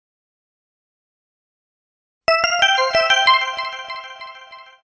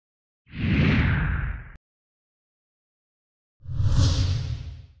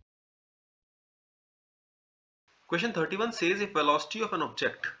Question 31 says if velocity of an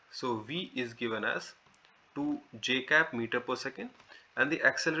object, so v is given as 2 j cap meter per second and the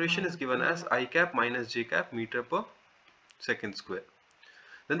acceleration is given as I cap minus j cap meter per second square.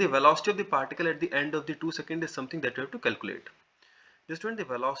 Then the velocity of the particle at the end of the 2 seconds is something that we have to calculate. This student, the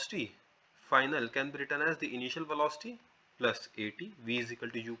velocity final can be written as the initial velocity plus at, v is equal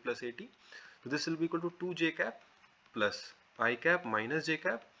to u plus at. So this will be equal to 2 j cap plus I cap minus j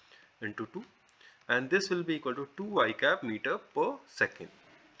cap into 2, and this will be equal to 2 I cap meter per second.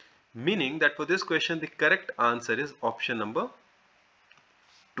 Meaning that for this question the correct answer is option number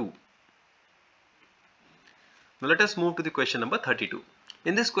 2. Now let us move to the question number 32.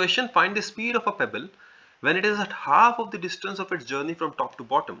 In this question, find the speed of a pebble when it is at half of the distance of its journey from top to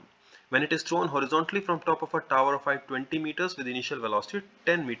bottom, when it is thrown horizontally from top of a tower of height 20 meters with initial velocity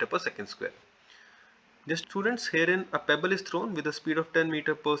 10 meter per second square. The students, herein a pebble is thrown with a speed of 10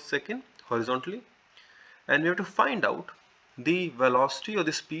 meter per second horizontally, and we have to find out the velocity or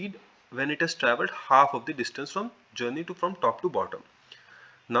the speed when it has traveled half of the distance from journey from top to bottom.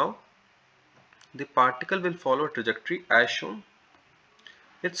 Now the particle will follow a trajectory as shown.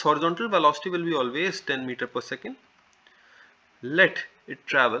 Its horizontal velocity will be always 10 meter per second. Let it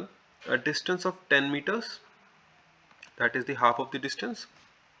travel a distance of 10 meters, that is the half of the distance,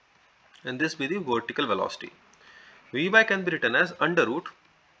 and this be the vertical velocity. Vy can be written as under root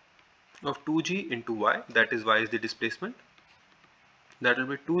of 2g into y, that is y is the displacement, that will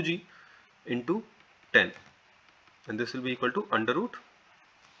be 2g into 10, and this will be equal to under root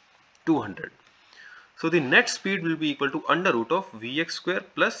 200. So the net speed will be equal to under root of vx square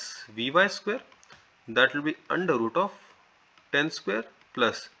plus vy square, that will be under root of 10 square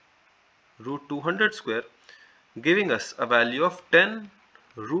plus root 200 square, giving us a value of 10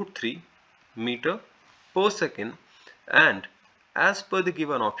 root 3 meter per second, and as per the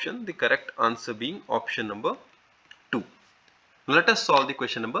given option, the correct answer being option number 2. Now let us solve the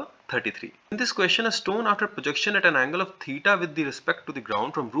question number 33. In this question, a stone after projection at an angle of theta with the respect to the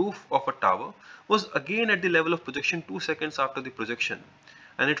ground from roof of a tower was again at the level of projection 2 seconds after the projection,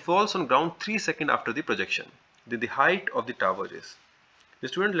 and it falls on ground 3 seconds after the projection. Then the height of the tower is. The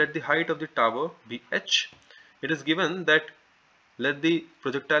student, let the height of the tower be h. It is given that let the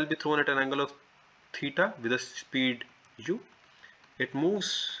projectile be thrown at an angle of theta with a speed u. It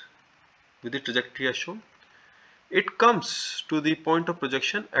moves with the trajectory as shown. It comes to the point of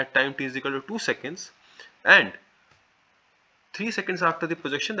projection at time t is equal to 2 seconds, and 3 seconds after the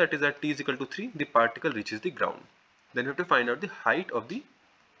projection, that is at t is equal to 3, the particle reaches the ground. Then we have to find out the height of the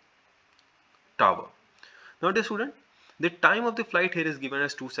tower. Now dear student, the time of the flight here is given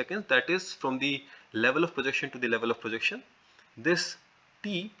as 2 seconds, that is from the level of projection to the level of projection. This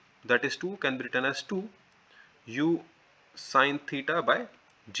t, that is 2, can be written as 2 u sine theta by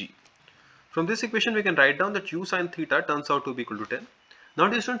g. From this equation we can write down that u sine theta turns out to be equal to 10. Now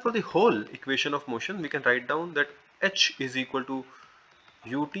dear student, for the whole equation of motion we can write down that h is equal to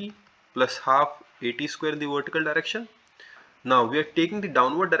ut plus half at square in the vertical direction. Now we are taking the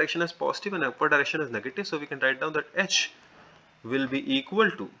downward direction as positive and upward direction as negative, so we can write down that h will be equal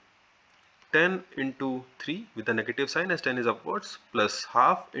to 10 into 3 with the negative sign as 10 is upwards, plus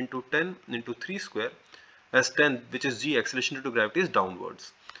half into 10 into 3 square as 10, which is g, acceleration due to gravity, is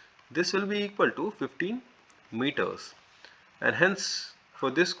downwards. This will be equal to 15 meters, and hence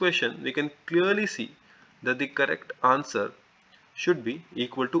for this question we can clearly see that the correct answer should be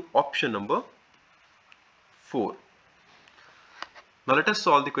equal to option number 4. Now let us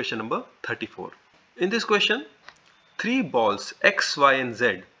solve the question number 34. In this question, 3 balls x, y and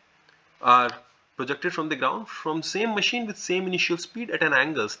z are projected from the ground from same machine with same initial speed at an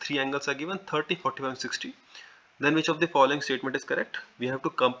angles. 3 angles are given, 30, 45 and 60. Then which of the following statement is correct? We have to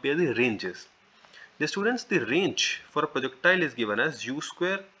compare the ranges. The students, the range for a projectile is given as u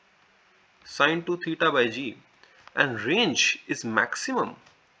square sine 2 theta by g, and range is maximum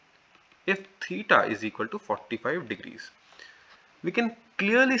if theta is equal to 45 degrees. We can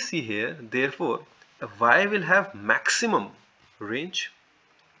clearly see here, therefore y will have maximum range.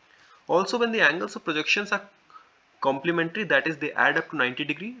 Also, when the angles of projections are complementary, that is they add up to 90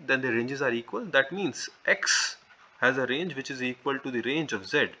 degree, then the ranges are equal. That means x has a range which is equal to the range of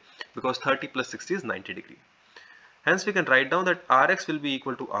z, because 30 plus 60 is 90 degree. Hence we can write down that rx will be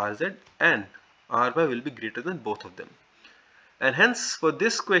equal to rz and ry will be greater than both of them. And hence for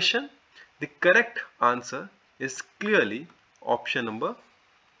this question the correct answer is clearly option number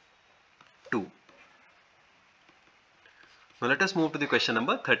 2. Now let us move to the question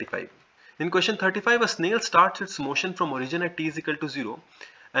number 35. In question 35, a snail starts its motion from origin at t is equal to 0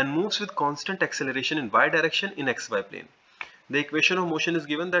 and moves with constant acceleration in y direction in xy plane. The equation of motion is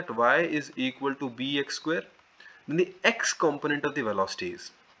given that y is equal to bx square Then the x component of the velocity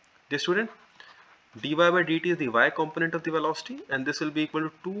is, dear student, dy by dt is the y component of the velocity, and this will be equal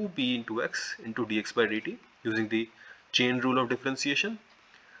to 2b into x into dx by dt using the chain rule of differentiation.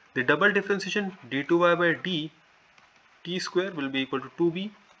 The double differentiation d2y by dt square will be equal to 2b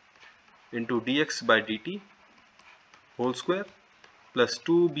into dx by dt whole square plus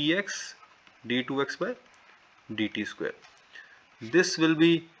 2bx d2x by dt square. This will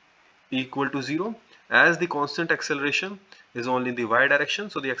be equal to 0 as the constant acceleration is only in the y direction,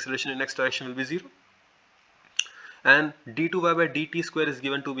 so the acceleration in x direction will be 0. And d2y by dt square is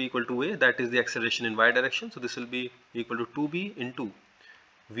given to be equal to a, that is the acceleration in y direction, so this will be equal to 2b into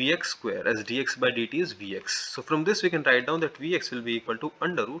vx square, as dx by dt is vx. So from this we can write down that vx will be equal to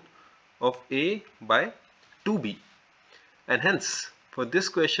under root of a by 2b, and hence for this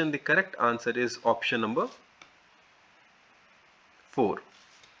question the correct answer is option number 4.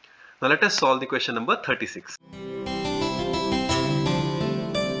 Now let us solve the question number 36.